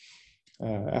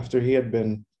after he had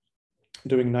been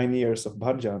doing 9 years of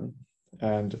bhajan,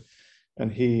 and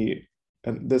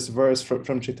this verse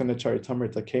from Chaitanya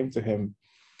Charitamrita came to him,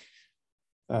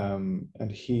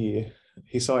 and he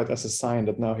saw it as a sign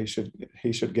that now he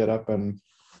should get up, and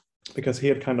because he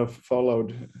had kind of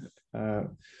followed,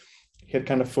 he had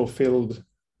kind of fulfilled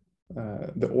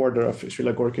the order of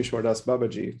Srila Gaurkishore Das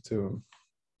Babaji to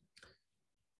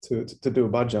do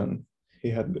bhajan.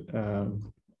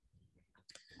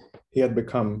 He had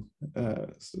become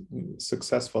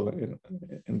successful in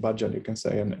bhajan, you can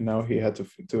say, and now he had to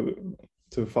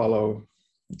follow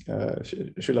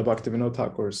Srila Bhaktivinoda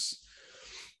Thakur's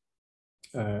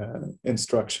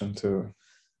instruction to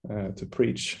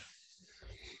preach.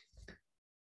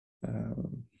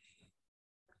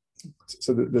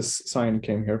 So this sign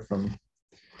came here from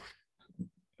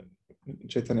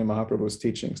Chaitanya Mahaprabhu's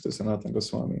teachings to Sanatana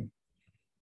Goswami.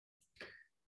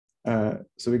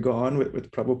 So we go on with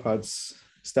Prabhupada's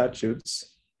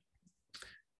statutes.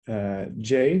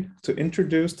 J, to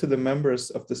introduce to the members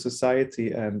of the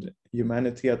society and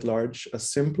humanity at large a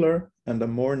simpler and a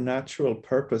more natural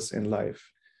purpose in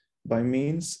life by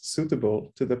means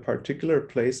suitable to the particular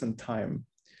place and time,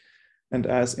 and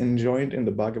as enjoined in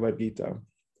the Bhagavad Gita.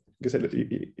 Because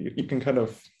you can kind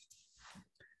of,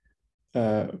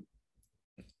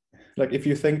 like if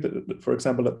you think that, for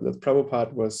example, that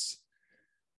Prabhupada was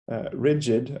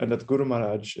rigid and that Guru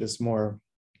Maharaj is more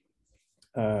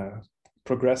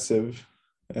progressive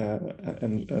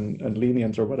and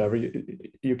lenient or whatever,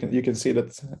 you can see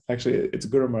that actually it's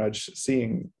Guru Maharaj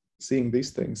seeing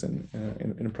these things in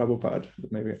Prabhupada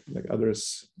that maybe like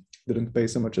others didn't pay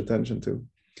so much attention to.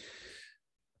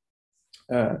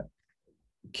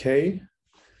 K,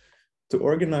 to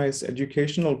organize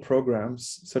educational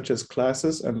programs such as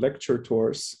classes and lecture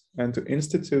tours, and to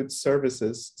institute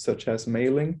services such as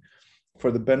mailing for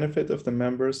the benefit of the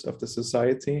members of the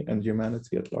society and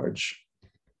humanity at large.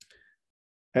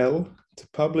 L, to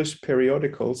publish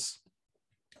periodicals,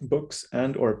 books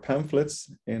and/or pamphlets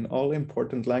in all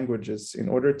important languages in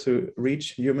order to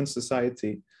reach human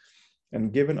society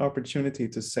and give an opportunity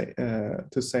to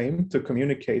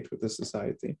communicate with the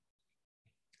society.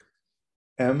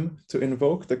 M, to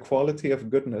invoke the quality of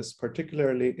goodness,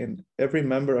 particularly in every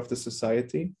member of the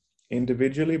society,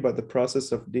 individually by the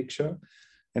process of Diksha,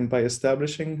 and by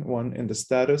establishing one in the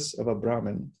status of a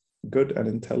Brahmin, good and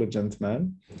intelligent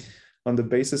man, on the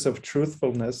basis of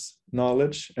truthfulness,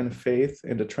 knowledge, and faith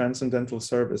in the transcendental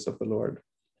service of the Lord.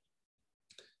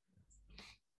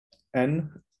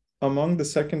 N, among the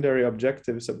secondary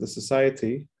objectives of the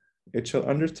society, it shall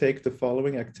undertake the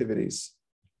following activities.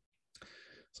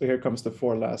 So here comes the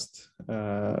four last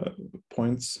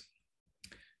points.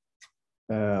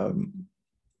 The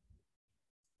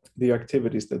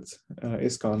activities that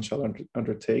ISKCON shall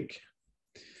undertake.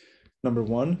 Number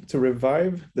one, to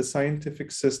revive the scientific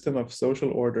system of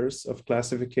social orders of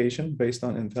classification based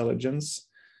on intelligence,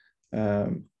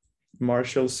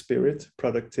 martial spirit,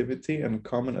 productivity, and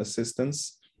common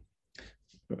assistance.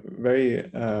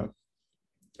 Very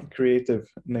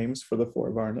creative names for the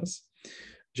four varnas.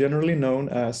 generally known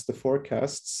as the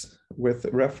forecasts, with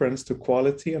reference to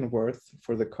quality and worth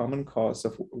for the common cause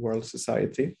of world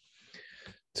society.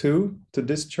 2, to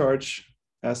discharge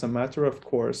as a matter of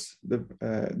course the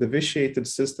vitiated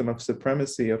system of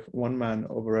supremacy of one man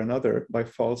over another by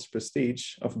false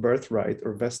prestige of birthright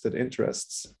or vested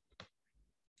interests.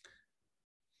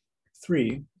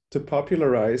 3, to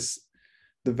popularize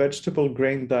the vegetable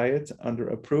grain diet under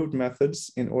approved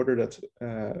methods in order that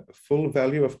full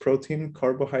value of protein,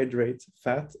 carbohydrate,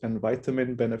 fat, and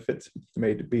vitamin benefit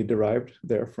may be derived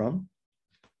therefrom.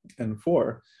 And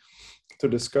 4, to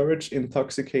discourage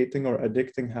intoxicating or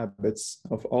addicting habits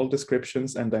of all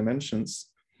descriptions and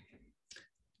dimensions.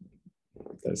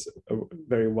 That's a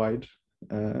very wide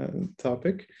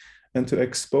topic. And to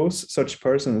expose such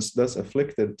persons thus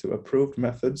afflicted to approved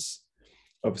methods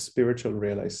of spiritual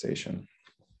realization.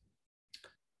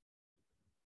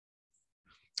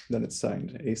 Then it's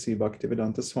signed A.C.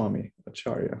 Bhaktivedanta Swami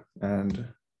Acharya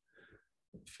and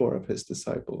 4 of his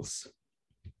disciples.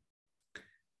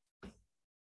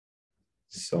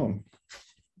 So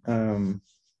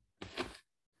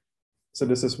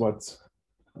this is what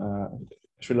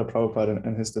Srila Prabhupada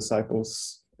and his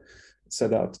disciples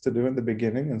set out to do in the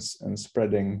beginning, and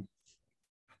spreading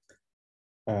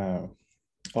all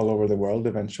over the world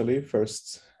eventually.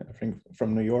 First, I think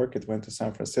from New York, it went to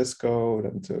San Francisco,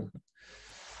 then to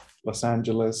Los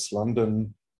Angeles,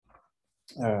 London,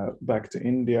 back to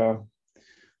India,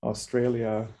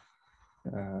 Australia,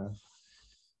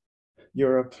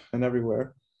 Europe, and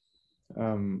everywhere.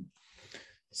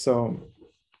 So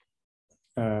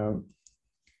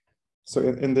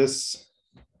in this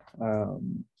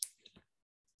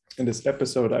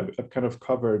episode, I've kind of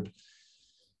covered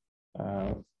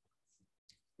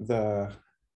the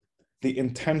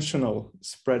intentional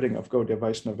spreading of Gaudiya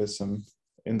Vaishnavism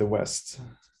in the West.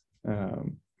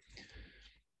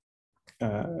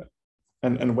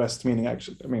 And West meaning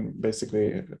actually, I mean,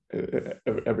 basically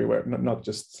everywhere, not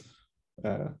just,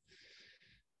 I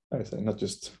say not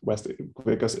just West,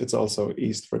 because it's also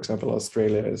East. For example,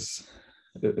 Australia is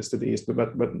to the East,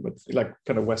 but like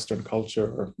kind of Western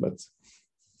culture, but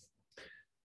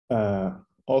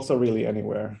also really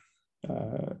anywhere.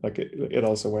 Like it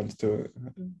also went to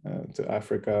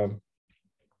Africa,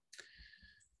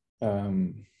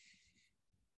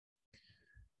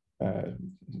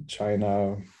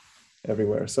 China,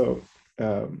 everywhere. So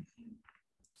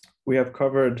we have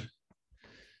covered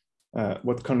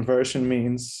what conversion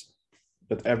means,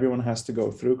 that everyone has to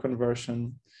go through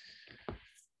conversion,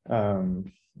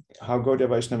 how Gaudiya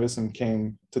Vaishnavism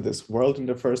came to this world in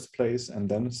the first place, and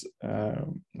then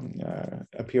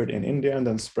appeared in India and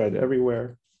then spread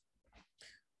everywhere.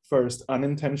 First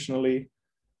unintentionally,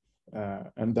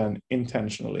 and then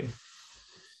intentionally.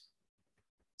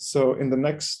 So in the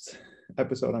next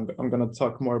episode, I'm going to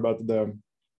talk more about the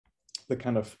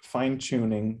kind of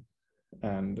fine-tuning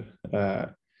and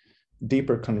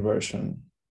deeper conversion,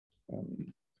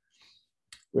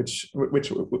 which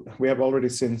we have already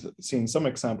seen some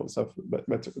examples of, but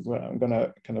I'm going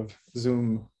to kind of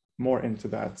zoom more into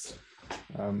that.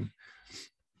 Kind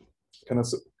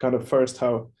of first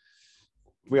how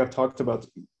we have talked about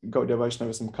Gaudiya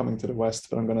Vaishnavism coming to the West,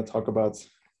 but I'm going to talk about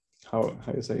how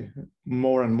you say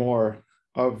more and more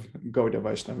of Gaudiya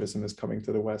Vaishnavism is coming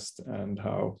to the West, and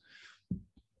how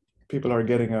people are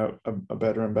getting a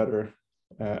better and better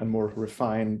and more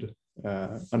refined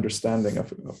understanding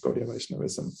of Gaudiya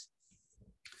Vaishnavism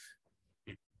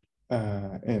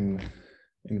in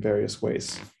various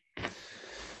ways.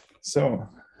 So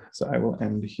I will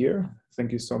end here.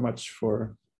 Thank you so much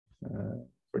for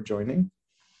joining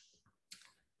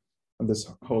on this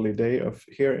holy day of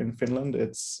here in Finland.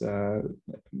 It's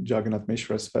Jagannath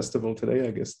Mishra's festival today.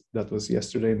 I guess that was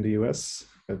yesterday in the US,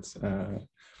 but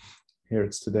here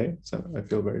it's today. So I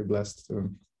feel very blessed to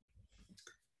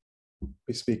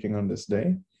be speaking on this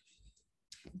day.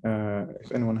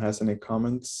 If anyone has any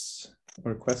comments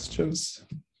or questions.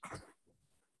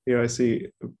 Here I see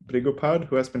Brigopad,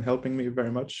 who has been helping me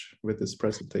very much with this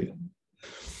presentation.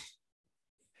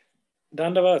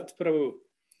 Dandavat, Prabhu.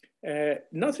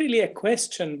 Not really a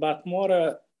question, but more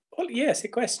a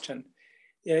question.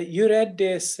 You read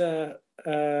this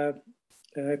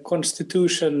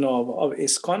constitution of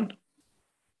ISKCON,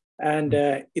 and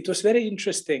it was very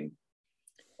interesting.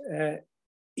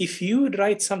 If you would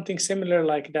write something similar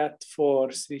like that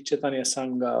for Sri Chaitanya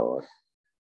Sangha,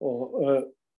 or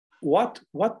what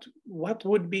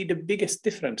would be the biggest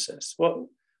differences? Well,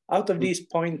 out of these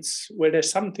points, were there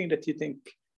something that you think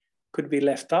could be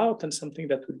left out and something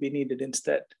that would be needed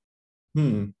instead?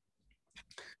 The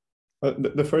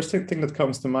first thing that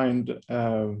comes to mind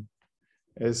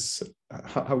is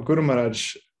how Guru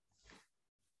Maharaj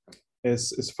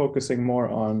is focusing more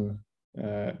on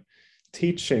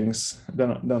teachings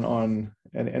than on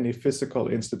any physical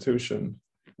institution.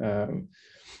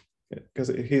 Because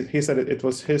he said it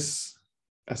was his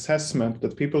assessment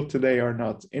that people today are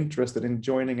not interested in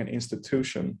joining an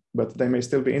institution, but they may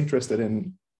still be interested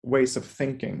in ways of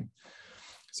thinking.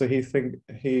 So he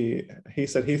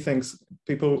said he thinks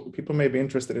people may be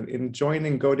interested in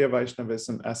joining Gaudiya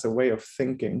Vaishnavism as a way of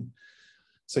thinking.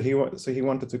 So he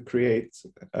wanted to create,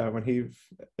 when he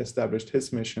established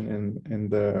his mission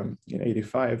in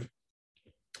 85,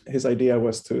 his idea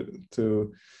was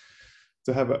to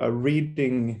have a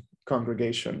reading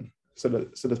congregation, so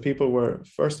that people were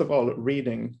first of all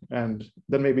reading and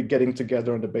then maybe getting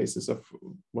together on the basis of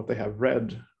what they have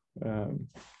read,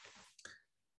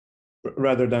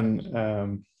 rather than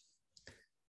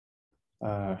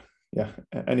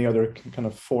any other kind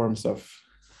of forms of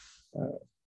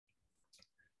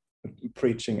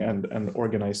preaching and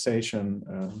organization.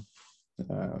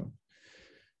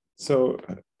 So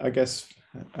I guess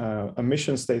a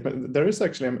mission statement. There is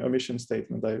actually a mission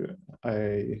statement.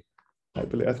 I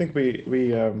believe. I think we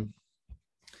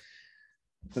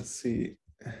let's see.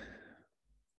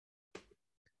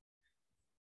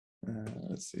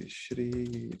 Let's see.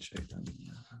 Shri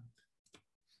Chaitanya.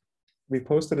 We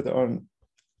posted it on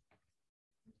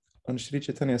Shri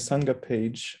Chaitanya Sangha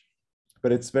page,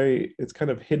 but it's kind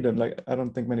of hidden. Like, I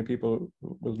don't think many people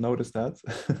will notice that.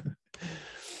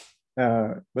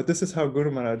 But this is how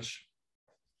Guru Maharaj,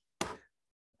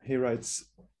 he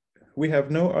writes, "We have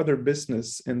no other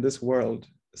business in this world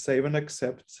save and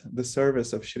accept the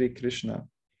service of Shri Krishna.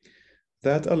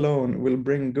 That alone will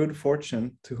bring good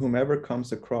fortune to whomever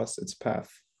comes across its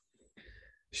path.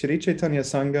 Shri Chaitanya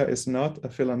Sangha is not a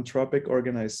philanthropic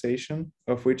organization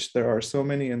of which there are so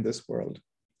many in this world.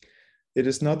 It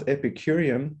is not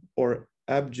Epicurean or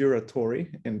abjuratory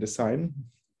in design,"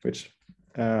 which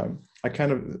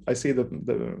I see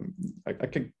I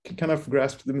can kind of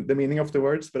grasp the meaning of the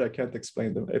words, but I can't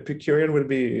explain them. Epicurean would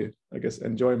be, I guess,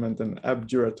 enjoyment, and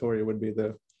abjuratory would be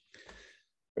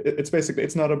it's basically,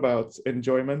 it's not about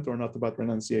enjoyment or not about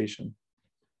renunciation.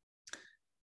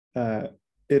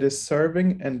 It is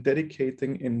serving and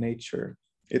dedicating in nature.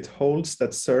 It holds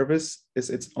that service is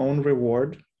its own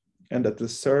reward, and that the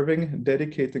serving,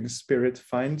 dedicating spirit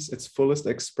finds its fullest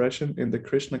expression in the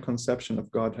Krishna conception of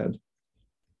Godhead.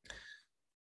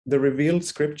 The revealed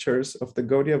scriptures of the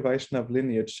Gaudiya Vaishnava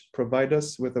lineage provide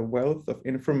us with a wealth of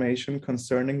information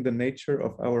concerning the nature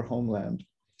of our homeland.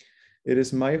 It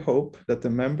is my hope that the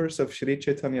members of Shri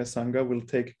Chaitanya Sangha will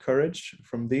take courage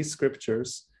from these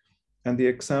scriptures and the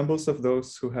examples of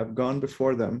those who have gone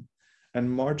before them, and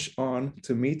march on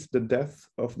to meet the death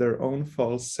of their own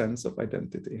false sense of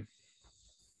identity.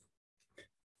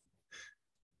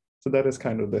 So that is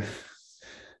kind of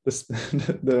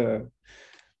the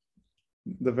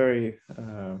very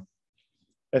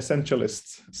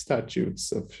essentialist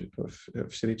statutes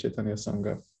of Shri Chaitanya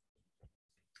Sangha.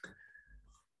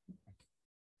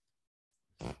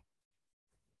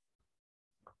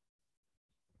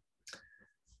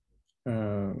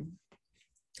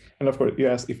 And of course, you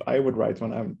asked if I would write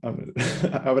one.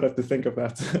 I would have to think of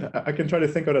that. I can try to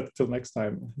think of that till next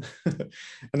time.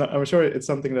 And I'm sure it's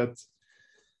something that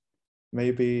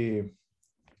maybe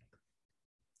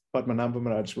Padmanabha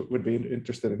Maharaj would be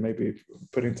interested in, maybe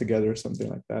putting together something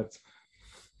like that.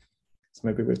 So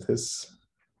maybe with his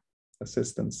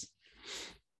assistance.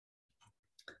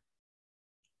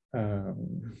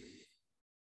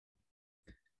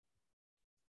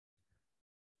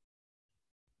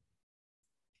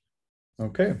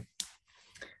 Okay.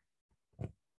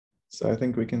 So I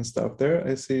think we can stop there.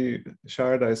 I see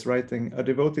Sharda is writing, a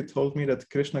devotee told me that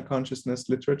Krishna consciousness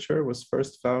literature was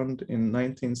first found in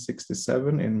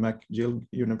 1967 in McGill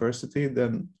University.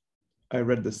 Then I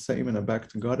read the same in a Back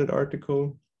to Godhead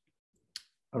article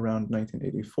around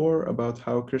 1984 about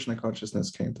how Krishna consciousness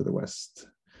came to the West.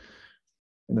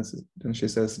 And she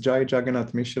says, Jai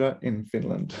Jagannath Mishra in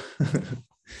Finland.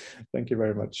 Thank you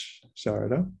very much,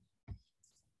 Sharda.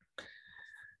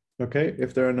 Okay,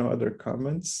 if there are no other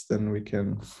comments, then we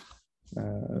can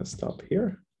stop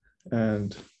here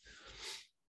and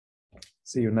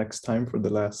see you next time for the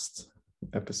last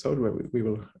episode where we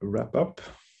will wrap up.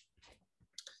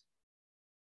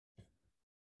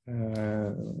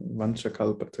 Vancha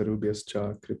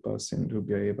kalpatarubhyascha kripa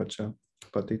sindhubhya evacha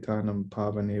patitanam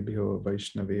pavanebhyo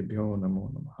vaishnavebhyo namo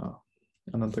namaha.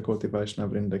 Anantakoti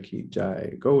Vaishnava Vrinda ki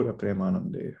jai. Gaura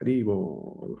Premanande. Hari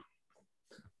Bol.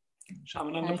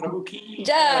 Shyamananda Prabhu ki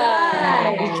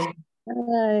Jai.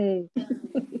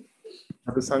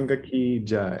 Sangha ki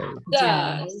jai.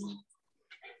 Jai.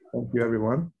 Thank you,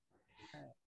 everyone.